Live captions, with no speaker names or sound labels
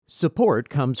Support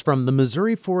comes from the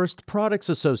Missouri Forest Products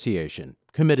Association,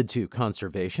 committed to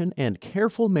conservation and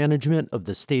careful management of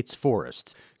the state's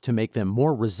forests to make them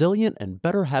more resilient and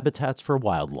better habitats for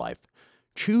wildlife.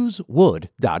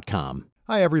 ChooseWood.com.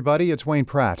 Hi, everybody. It's Wayne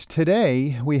Pratt.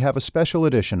 Today, we have a special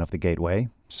edition of The Gateway.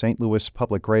 St. Louis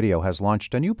Public Radio has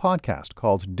launched a new podcast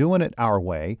called Doin It Our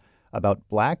Way about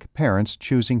Black parents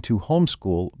choosing to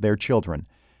homeschool their children.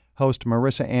 Host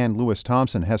Marissanne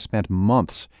Lewis-Thompson has spent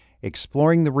months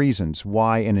exploring the reasons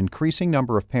why an increasing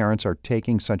number of parents are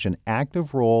taking such an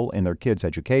active role in their kids'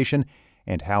 education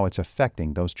and how it's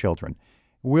affecting those children.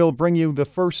 We'll bring you the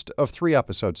first of 3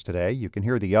 episodes today. You can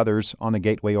hear the others on the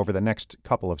Gateway over the next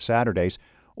couple of Saturdays,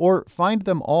 or find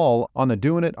them all on the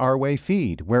Doin It Our Way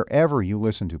feed, wherever you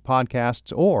listen to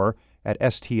podcasts, or at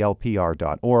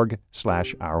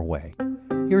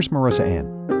stlpr.org/ourway. Here's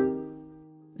Marissanne.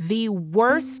 The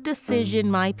worst decision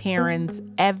my parents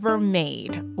ever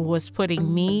made was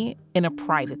putting me in a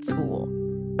private school.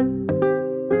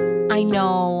 I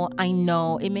know,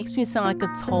 it makes me sound like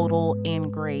a total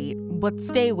ingrate, but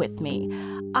stay with me.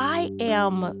 I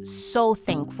am so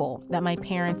thankful that my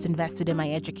parents invested in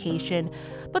my education,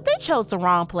 but they chose the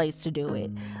wrong place to do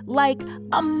it. Like,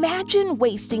 imagine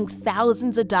wasting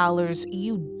thousands of dollars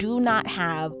you do not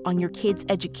have on your kids'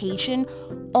 education,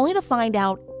 only to find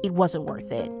out it wasn't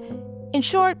worth it. In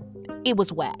short, it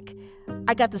was whack.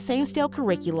 I got the same stale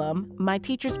curriculum. My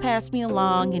teachers passed me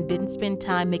along and didn't spend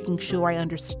time making sure I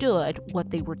understood what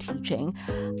they were teaching.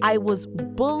 I was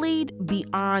bullied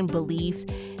beyond belief,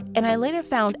 and I later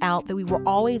found out that we were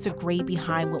always a grade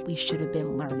behind what we should have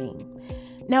been learning.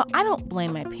 Now, I don't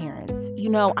blame my parents. You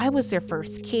know, I was their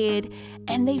first kid,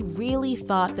 and they really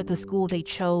thought that the school they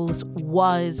chose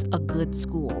was a good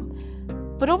school.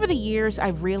 But over the years,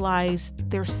 I've realized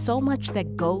there's so much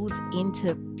that goes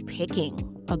into picking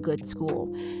a good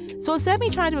school. So instead of me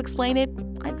trying to explain it,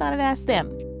 I thought I'd ask them.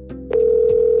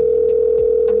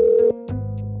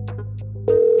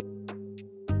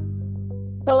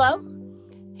 Hello?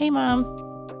 Hey, Mom.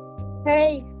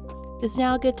 Hey. Is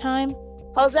now a good time?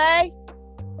 Jose?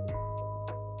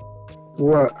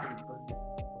 What?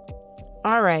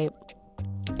 All right.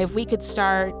 If we could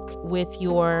start with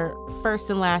your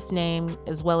first and last name,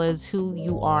 as well as who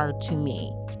you are to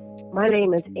me. My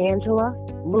name is Angela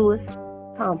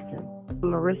Lewis-Thompson,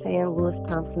 Marissanne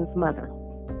Lewis-Thompson's mother.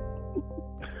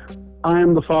 I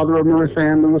am the father of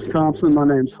Marissanne Lewis-Thompson. My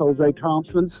name's Jose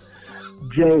Thompson,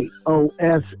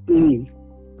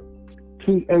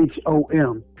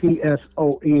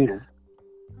 JOSETHOMPSON.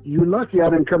 You lucky I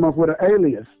didn't come up with an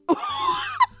alias.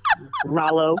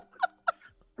 Rollo.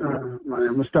 My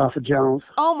name is Mustafa Jones.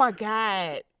 Oh my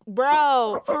God.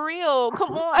 Bro, for real,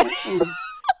 come on.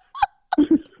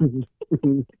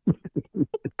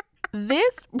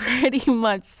 This pretty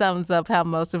much sums up how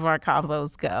most of our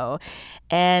combos go.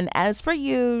 And as per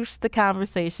usual, the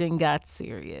conversation got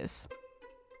serious.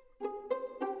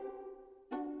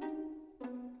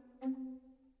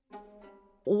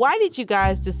 Why did you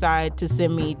guys decide to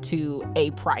send me to a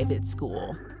private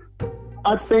school?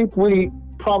 I think we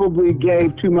probably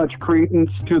gave too much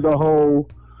credence to the whole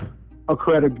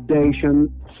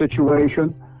accreditation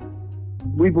situation.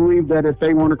 We believe that if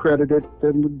they weren't accredited,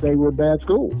 then they were bad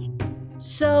schools.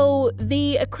 So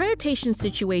the accreditation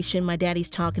situation my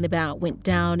daddy's talking about went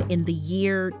down in the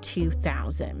year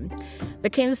 2000. The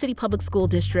Kansas City Public School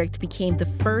District became the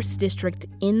first district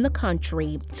in the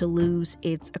country to lose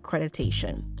its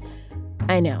accreditation.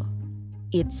 I know,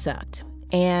 it sucked.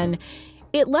 And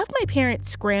it left my parents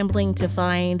scrambling to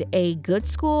find a good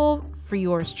school for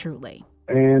yours truly.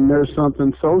 And there's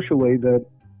something socially that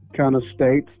kind of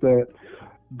states that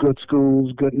good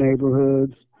schools, good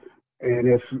neighborhoods, and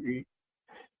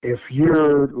if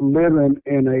you're living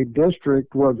in a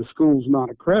district where the school's not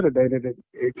accredited,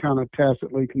 it kind of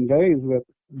tacitly conveys that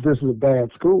this is a bad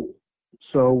school.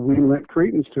 So we lent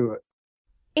credence to it.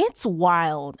 It's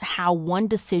wild how one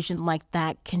decision like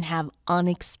that can have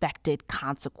unexpected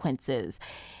consequences.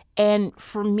 And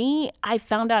for me, I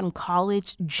found out in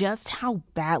college just how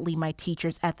badly my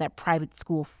teachers at that private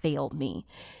school failed me.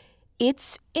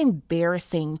 It's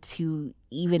embarrassing to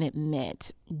even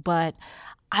admit, but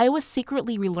I was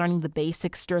secretly relearning the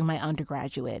basics during my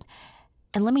undergraduate.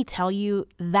 And let me tell you,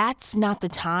 that's not the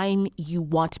time you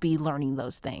want to be learning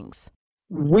those things.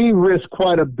 We risk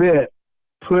quite a bit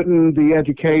putting the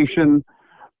education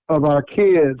of our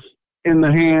kids in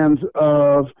the hands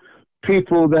of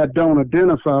people that don't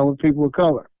identify with people of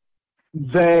color.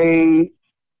 They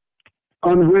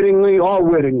unwittingly or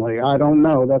wittingly, I don't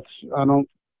know. I don't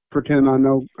pretend I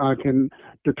know I can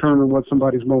determine what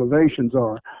somebody's motivations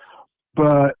are.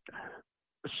 But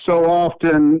so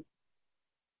often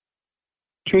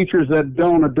teachers that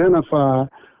don't identify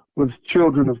with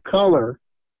children of color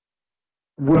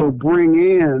will bring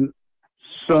in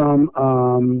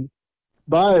some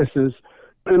biases.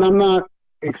 And I'm not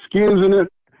excusing it.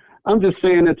 I'm just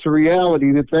saying it's a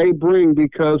reality that they bring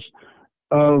because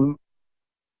of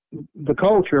the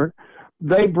culture.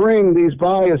 They bring these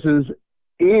biases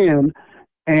in,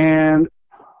 and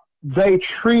they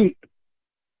treat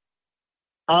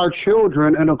our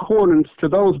children in accordance to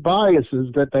those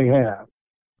biases that they have.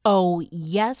 Oh,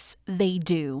 yes, they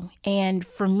do. And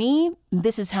for me,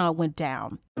 this is how it went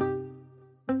down.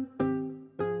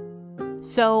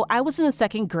 So I was in the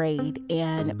second grade,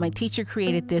 and my teacher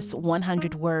created this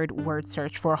 100-word word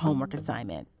search for a homework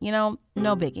assignment. You know,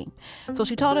 no biggie. So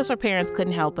she told us our parents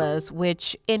couldn't help us,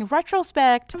 which, in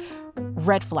retrospect,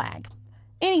 red flag.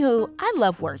 Anywho, I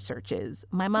love word searches.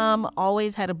 My mom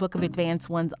always had a book of advanced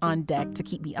ones on deck to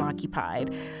keep me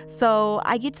occupied. So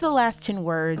I get to the last 10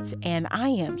 words, and I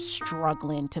am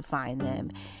struggling to find them.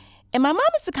 And my mom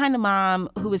is the kind of mom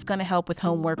who is going to help with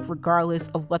homework regardless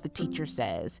of what the teacher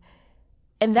says.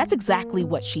 And that's exactly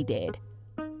what she did.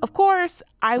 Of course,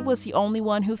 I was the only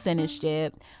one who finished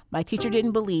it. My teacher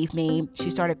didn't believe me. She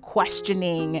started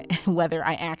questioning whether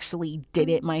I actually did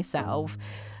it myself.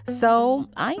 So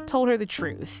I told her the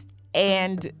truth.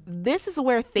 And this is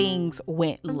where things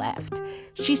went left.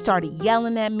 She started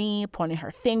yelling at me, pointing her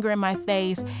finger in my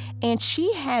face, and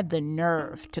she had the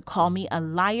nerve to call me a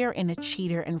liar and a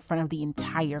cheater in front of the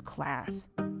entire class.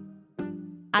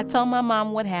 I told my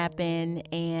mom what happened,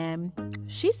 and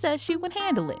she said she would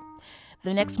handle it.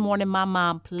 The next morning, my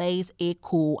mom plays it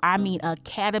cool. I mean,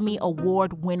 Academy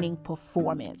Award-winning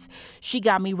performance. She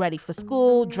got me ready for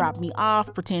school, dropped me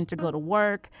off, pretended to go to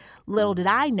work. Little did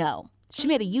I know, she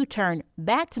made a U-turn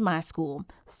back to my school,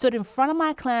 stood in front of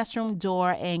my classroom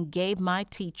door, and gave my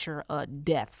teacher a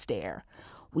death stare.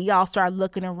 We all started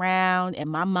looking around, and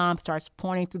my mom starts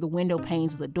pointing through the window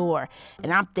panes of the door,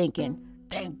 and I'm thinking,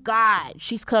 thank God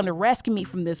she's come to rescue me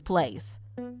from this place.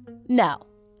 No,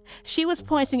 she was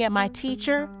pointing at my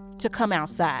teacher to come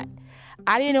outside.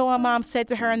 I didn't know what mom said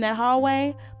to her in that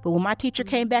hallway, but when my teacher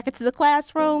came back into the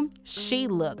classroom, she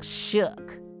looked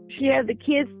shook. She had the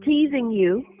kids teasing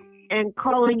you and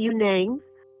calling you names.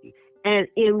 And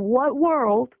in what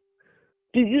world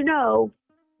do you know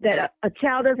that a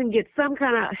child doesn't get some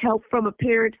kind of help from a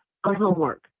parent on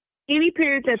homework? Any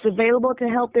parent that's available to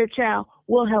help their child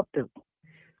will help them.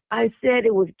 I said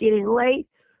it was getting late.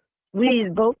 We needed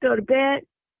to both go to bed.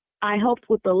 I helped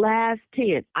with the last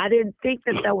 10. I didn't think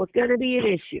that was going to be an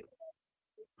issue.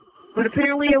 But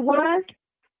apparently it was,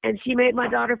 and she made my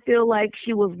daughter feel like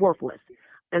she was worthless.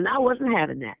 And I wasn't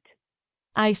having that.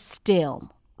 I still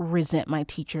resent my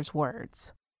teacher's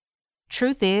words.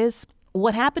 Truth is,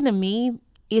 what happened to me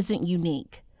isn't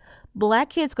unique. Black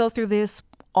kids go through this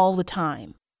all the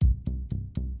time.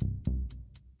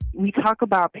 We talk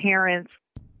about parents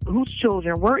whose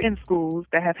children were in schools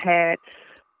that have had,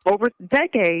 over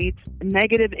decades,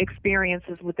 negative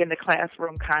experiences within the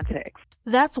classroom context.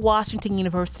 That's Washington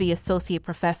University Associate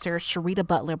Professor Sharita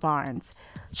Butler Barnes.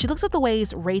 She looks at the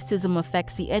ways racism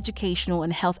affects the educational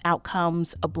and health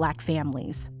outcomes of Black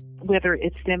families. Whether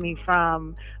it's stemming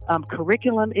from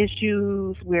curriculum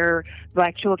issues where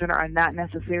Black children are not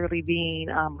necessarily being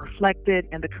reflected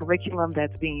in the curriculum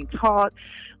that's being taught.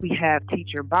 We have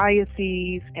teacher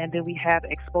biases, and then we have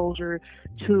exposure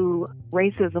to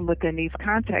racism within these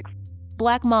contexts.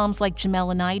 Black moms like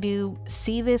Jamela Naidu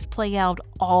see this play out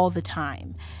all the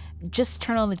time. Just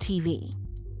turn on the TV.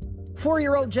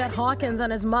 4-year-old Jet Hawkins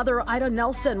and his mother, Ida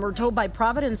Nelson, were told by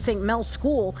Providence St. Mel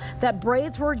School that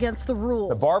braids were against the rules.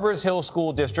 The Barbers Hill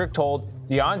School District told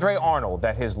DeAndre Arnold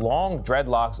that his long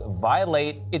dreadlocks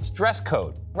violate its dress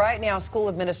code. Right now, school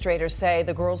administrators say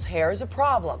the girl's hair is a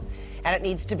problem and it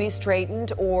needs to be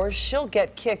straightened or she'll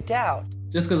get kicked out.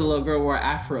 Just because a little girl wore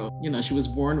afro, she was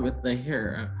born with the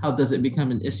hair. How does it become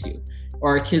an issue?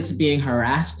 Or are kids being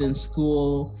harassed in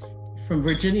school? From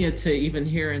Virginia to even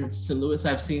here in St. Louis,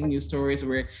 I've seen news stories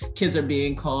where kids are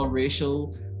being called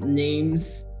racial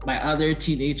names by other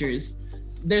teenagers.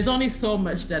 There's only so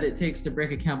much that it takes to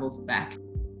break a camel's back.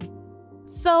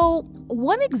 So,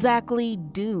 what exactly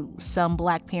do some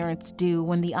Black parents do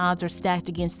when the odds are stacked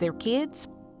against their kids?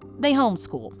 They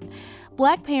homeschool.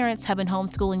 Black parents have been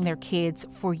homeschooling their kids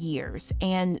for years,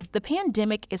 and the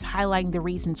pandemic is highlighting the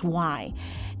reasons why.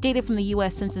 Data from the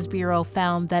U.S. Census Bureau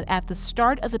found that at the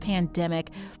start of the pandemic,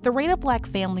 the rate of Black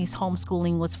families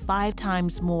homeschooling was 5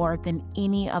 times more than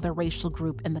any other racial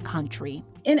group in the country.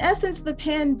 In essence, the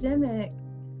pandemic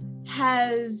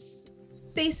has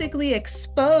basically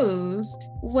exposed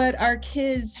what our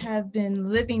kids have been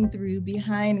living through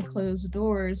behind closed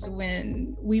doors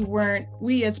when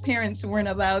we as parents weren't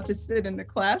allowed to sit in the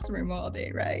classroom all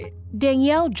day, right?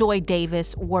 Danielle Joy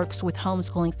Davis works with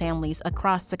homeschooling families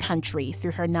across the country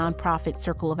through her nonprofit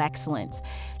Circle of Excellence.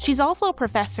 She's also a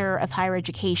professor of higher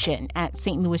education at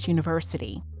St. Louis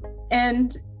University.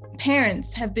 And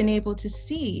parents have been able to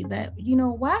see that,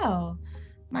 wow,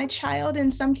 my child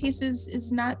in some cases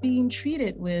is not being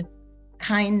treated with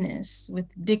kindness,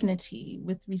 with dignity,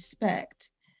 with respect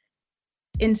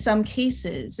in some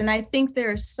cases. And I think there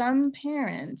are some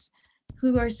parents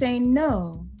who are saying,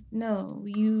 no,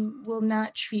 you will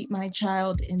not treat my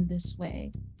child in this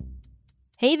way.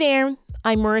 Hey there,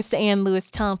 I'm Marissanne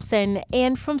Lewis-Thompson,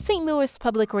 and from St. Louis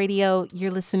Public Radio, you're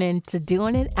listening to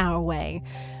Doin It Our Way,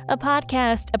 a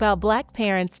podcast about Black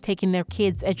parents taking their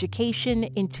kids' education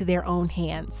into their own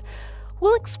hands.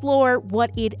 We'll explore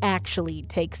what it actually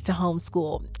takes to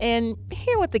homeschool and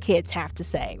hear what the kids have to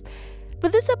say.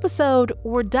 But this episode,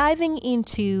 we're diving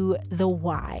into the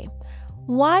why.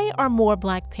 Why are more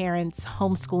Black parents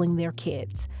homeschooling their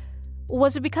kids?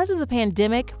 Was it because of the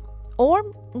pandemic? Or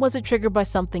was it triggered by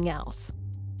something else?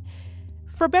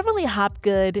 For Beverly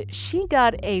Hopgood, she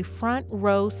got a front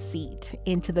row seat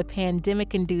into the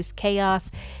pandemic-induced chaos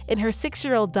in her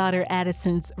 6-year-old daughter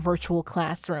Addison's virtual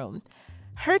classroom.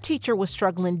 Her teacher was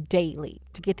struggling daily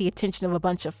to get the attention of a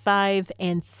bunch of 5-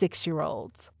 and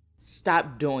 6-year-olds.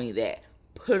 Stop doing that.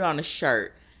 Put on a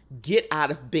shirt. Get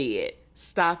out of bed.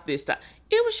 Stop this. Stop.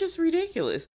 It was just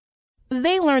ridiculous.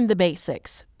 They learned the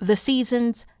basics, the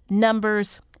seasons,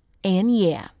 numbers, and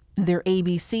yeah, their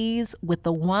ABCs with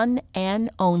the one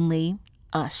and only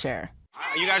Usher.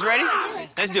 Are you guys ready?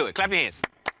 Let's do it. Clap your hands.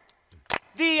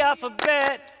 The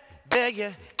alphabet, they're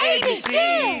your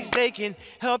ABCs. They can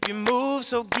help you move,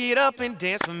 so get up and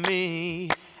dance with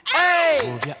me. A.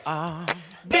 Move your arm.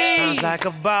 B. Bounce like a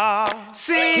ball.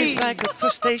 C. Kick like a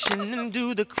crustacean and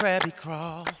do the Krabby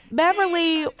Crawl.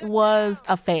 Beverly was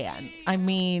a fan. I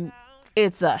mean,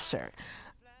 it's Usher.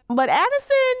 But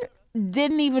Addison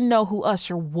didn't even know who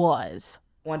Usher was.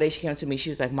 One day she came to me, she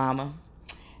was like, Mama,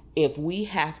 if we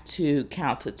have to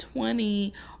count to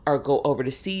 20 or go over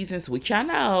the seasons, which I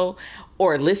know,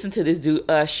 or listen to this dude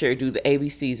Usher do the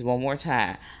ABCs one more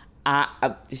time,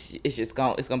 it's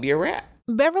gonna be a wrap.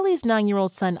 Beverly's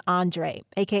 9-year-old son, Andre,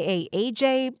 aka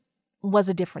AJ, was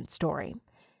a different story.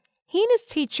 He and his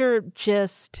teacher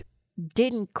just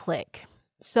didn't click.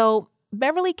 So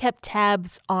Beverly kept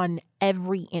tabs on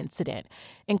every incident,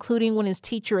 including when his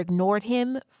teacher ignored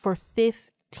him for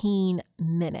 15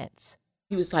 minutes.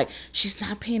 He was like, she's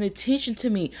not paying attention to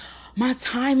me. My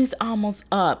time is almost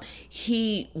up.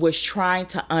 He was trying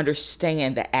to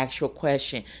understand the actual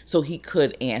question so he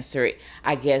could answer it.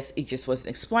 I guess it just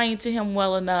wasn't explained to him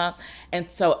well enough. And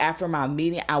so after my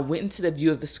meeting, I went into the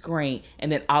view of the screen.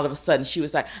 And then all of a sudden she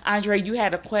was like, Andre, you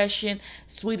had a question?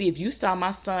 Sweetie, if you saw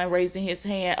my son raising his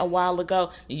hand a while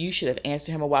ago, you should have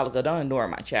answered him a while ago. Don't ignore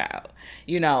my child.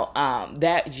 It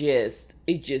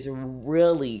just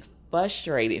really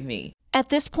frustrated me. At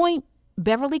this point,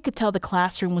 Beverly could tell the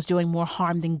classroom was doing more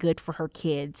harm than good for her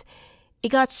kids. It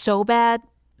got so bad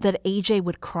that AJ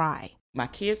would cry. My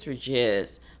kids were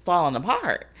just falling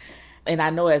apart. And I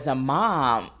know as a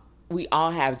mom, we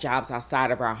all have jobs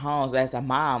outside of our homes. As a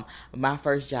mom, my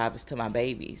first job is to my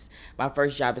babies. My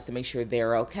first job is to make sure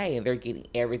they're okay and they're getting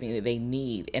everything that they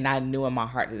need. And I knew in my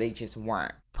heart that they just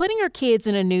weren't. Putting her kids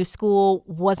in a new school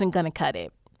wasn't going to cut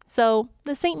it. So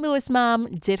the St. Louis mom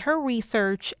did her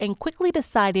research and quickly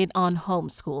decided on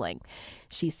homeschooling.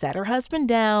 She sat her husband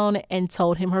down and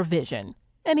told him her vision.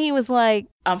 And he was like,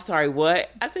 I'm sorry, what?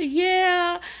 I said,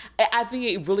 yeah. I think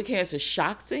it really came as a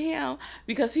shock to him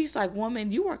because he's like,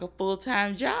 woman, you work a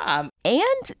full-time job.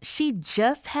 And she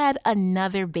just had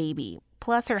another baby.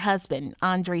 Plus her husband,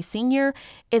 Andre Sr.,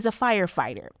 is a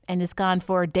firefighter and is gone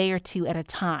for a day or two at a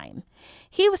time.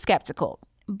 He was skeptical,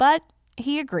 but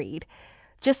he agreed.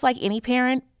 Just like any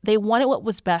parent, they wanted what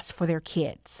was best for their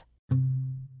kids.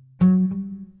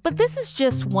 But this is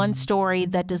just one story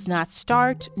that does not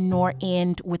start nor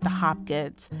end with the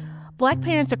Hopgoods. Black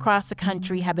parents across the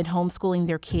country have been homeschooling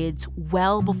their kids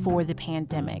well before the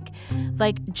pandemic,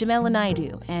 like Jamela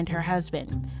Naidu and her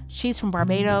husband. She's from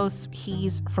Barbados,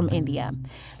 he's from India.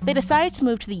 They decided to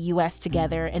move to the U.S.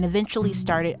 together and eventually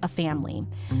started a family.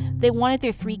 They wanted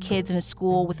their 3 kids in a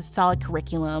school with a solid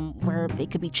curriculum where they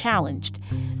could be challenged.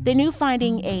 They knew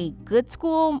finding a good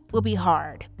school would be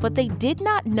hard, but they did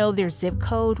not know their zip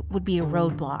code would be a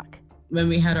roadblock. When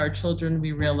we had our children,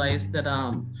 we realized that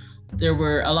there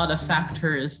were a lot of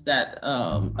factors that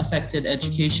affected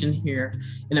education here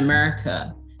in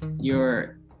America.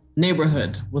 Your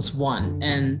neighborhood was one.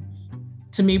 And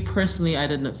to me personally, I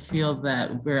didn't feel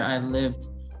that where I lived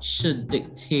should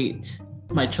dictate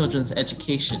my children's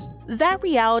education. That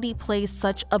reality plays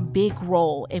such a big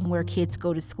role in where kids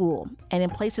go to school, and in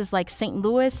places like St.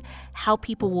 Louis, how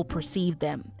people will perceive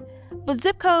them. But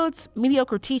zip codes,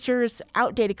 mediocre teachers,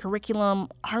 outdated curriculum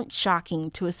aren't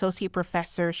shocking to Associate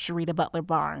Professor Sharita Butler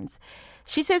Barnes.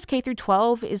 She says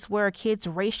K-12 is where a kid's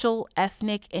racial,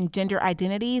 ethnic, and gender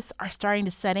identities are starting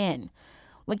to set in.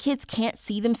 When kids can't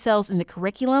see themselves in the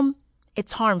curriculum,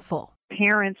 it's harmful.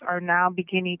 Parents are now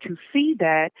beginning to see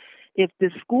that if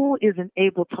the school isn't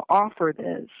able to offer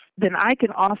this, then I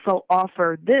can also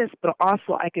offer this, but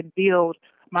also I can build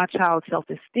my child's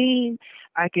self-esteem.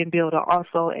 I can build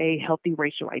also a healthy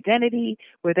racial identity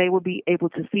where they will be able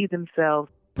to see themselves.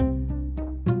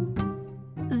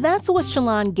 That's what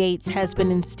Shalon Gates has been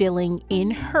instilling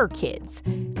in her kids.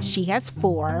 She has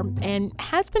 4 and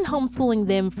has been homeschooling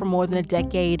them for more than a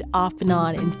decade off and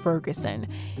on in Ferguson.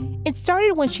 It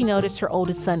started when she noticed her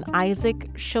oldest son, Isaac,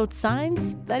 showed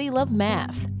signs that he loved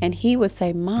math. And he would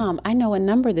say, "Mom, I know what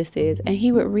number this is." And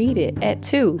he would read it at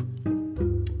 2.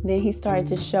 Then he started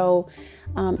to show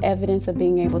evidence of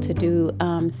being able to do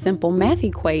simple math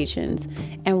equations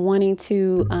and wanting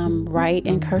to write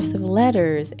in cursive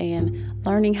letters and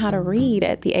learning how to read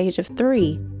at the age of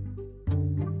 3.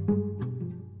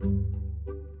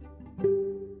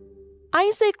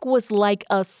 Isaac was like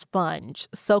a sponge,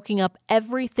 soaking up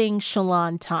everything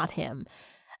Shalon taught him.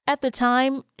 At the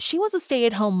time, she was a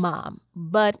stay-at-home mom,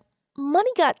 but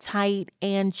money got tight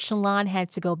and Shalon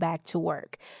had to go back to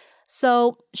work.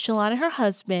 So Shalon and her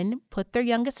husband put their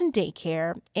youngest in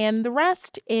daycare and the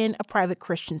rest in a private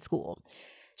Christian school.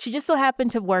 She just so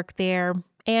happened to work there,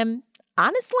 and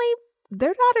honestly,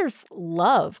 their daughters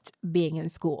loved being in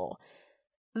school.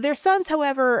 Their sons,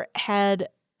 however, had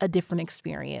a different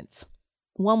experience.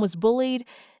 One was bullied,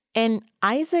 and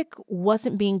Isaac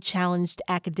wasn't being challenged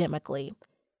academically.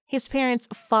 His parents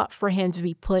fought for him to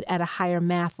be put at a higher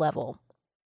math level.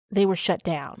 They were shut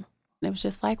down. It was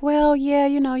just like, well, yeah,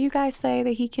 you guys say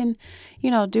that he can,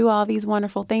 do all these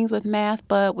wonderful things with math,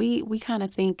 but we kind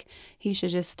of think he should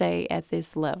just stay at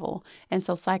this level. And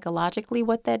so psychologically,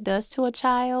 what that does to a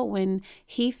child when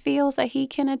he feels that he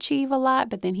can achieve a lot,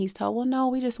 but then he's told, well, no,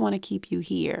 we just want to keep you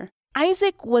here.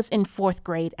 Isaac was in 4th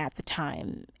grade at the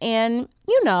time. And,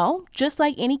 just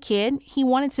like any kid, he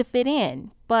wanted to fit in,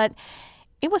 but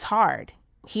it was hard.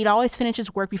 He'd always finish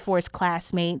his work before his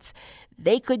classmates.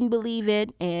 They couldn't believe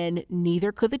it, and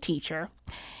neither could the teacher.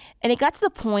 And it got to the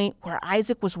point where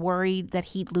Isaac was worried that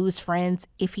he'd lose friends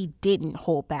if he didn't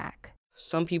hold back.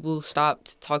 Some people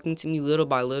stopped talking to me little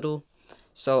by little.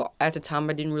 So at the time,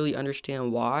 I didn't really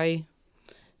understand why.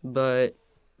 But,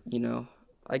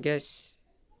 I guess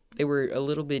they were a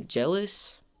little bit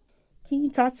jealous. Can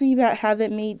you talk to me about how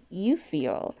that made you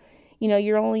feel?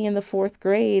 You're only in the 4th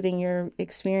grade and you're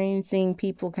experiencing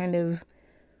people kind of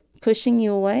pushing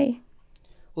you away.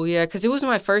 Well, yeah, because it was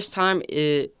my first time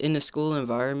in the school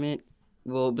environment.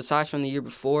 Well, besides from the year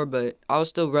before, but I was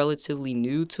still relatively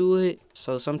new to it.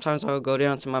 So sometimes I would go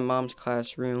down to my mom's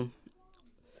classroom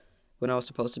when I was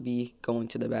supposed to be going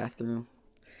to the bathroom.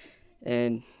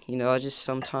 And, I just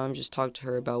sometimes just talked to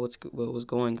her about what was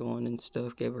going on and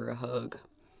stuff, gave her a hug.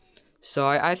 So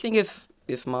I think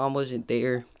if Mom wasn't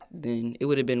there, then it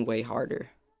would have been way harder.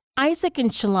 Isaac and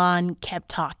Shalon kept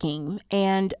talking,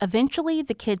 and eventually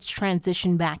the kids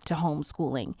transitioned back to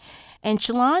homeschooling. And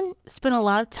Shalon spent a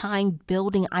lot of time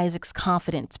building Isaac's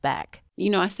confidence back.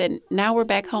 I said, now we're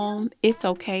back home. It's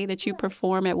okay that you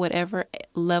perform at whatever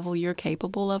level you're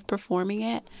capable of performing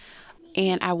at.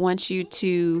 And I want you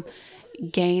to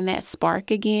gain that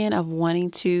spark again of wanting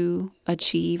to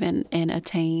achieve and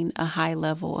attain a high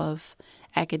level of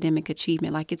academic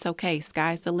achievement. Like, it's okay.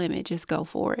 Sky's the limit. Just go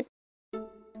for it.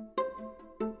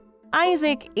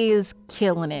 Isaac is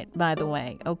killing it, by the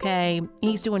way, okay?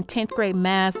 He's doing 10th grade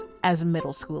math as a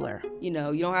middle schooler. You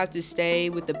don't have to stay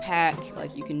with the pack.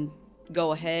 Like, you can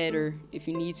go ahead, or if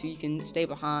you need to, you can stay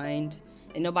behind.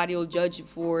 And nobody will judge you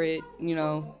for it,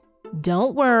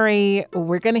 Don't worry.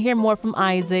 We're going to hear more from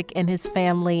Isaac and his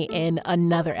family in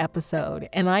another episode.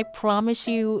 And I promise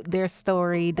you, their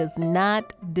story does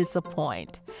not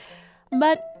disappoint.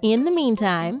 But in the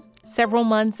meantime, several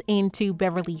months into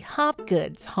Beverly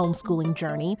Hopgood's homeschooling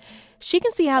journey, she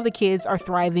can see how the kids are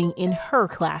thriving in her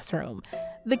classroom.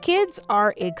 The kids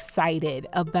are excited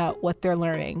about what they're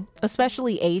learning,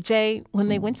 especially AJ when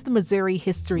they went to the Missouri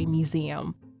History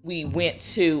Museum. We went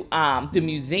to the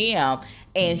museum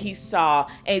and he saw,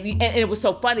 and it was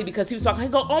so funny because he was talking, he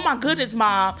go, "Oh my goodness,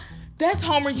 Mom, that's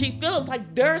Homer G. Phillips.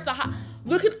 Like, there's a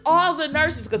look at all the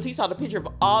nurses, because he saw the picture of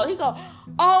all. He go,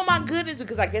 oh my goodness,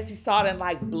 because I guess he saw it in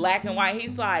like black and white.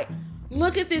 He's like,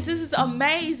 look at this. This is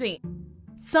amazing.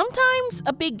 Sometimes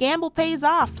a big gamble pays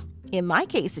off. In my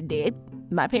case, it did.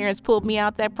 My parents pulled me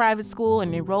out that private school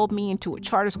and enrolled me into a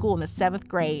charter school in the 7th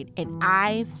grade, and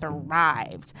I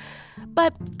thrived.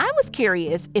 But I was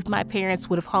curious if my parents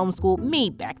would have homeschooled me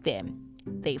back then.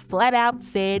 They flat out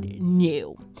said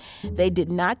no. They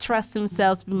did not trust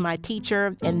themselves to be my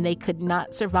teacher, and they could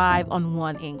not survive on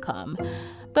one income.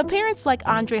 But parents like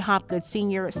Andre Hopgood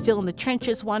Sr., still in the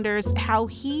trenches, wonders how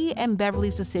he and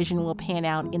Beverly's decision will pan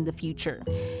out in the future.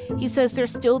 He says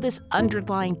there's still this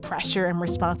underlying pressure and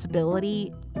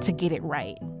responsibility to get it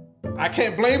right. I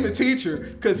can't blame the teacher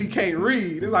because he can't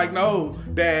read. It's like, no,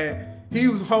 Dad, he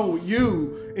was home with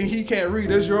you and he can't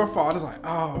read. It's your fault. It's like,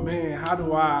 oh man, how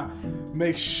do I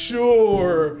make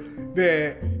sure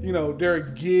that, they're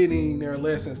getting their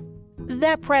lessons?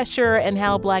 That pressure and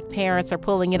how Black parents are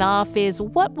pulling it off is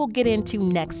what we'll get into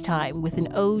next time with an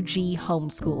OG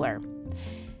homeschooler.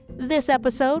 This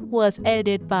episode was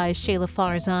edited by Shayla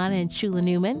Farzan and Shula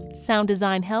Newman. Sound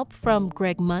design help from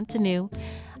Greg Montanu.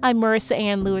 I'm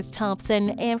Marissanne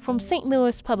Lewis-Thompson, and from St.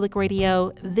 Louis Public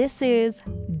Radio, this is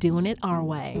Doin It Our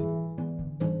Way.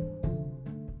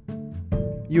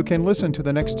 You can listen to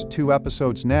the next 2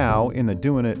 episodes now in the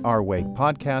Doin It Our Way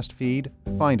podcast feed.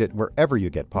 Find it wherever you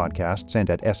get podcasts and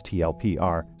at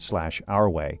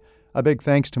stlpr/ourway. A big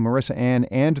thanks to Marissanne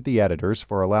and the editors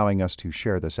for allowing us to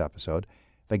share this episode.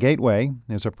 The Gateway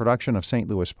is a production of St.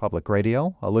 Louis Public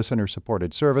Radio, a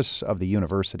listener-supported service of the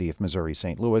University of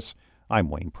Missouri-St. Louis. I'm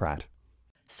Wayne Pratt.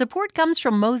 Support comes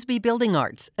from Mosby Building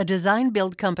Arts, a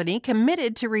design-build company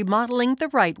committed to remodeling the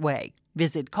right way.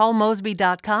 Visit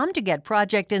callmosby.com to get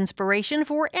project inspiration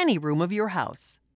for any room of your house.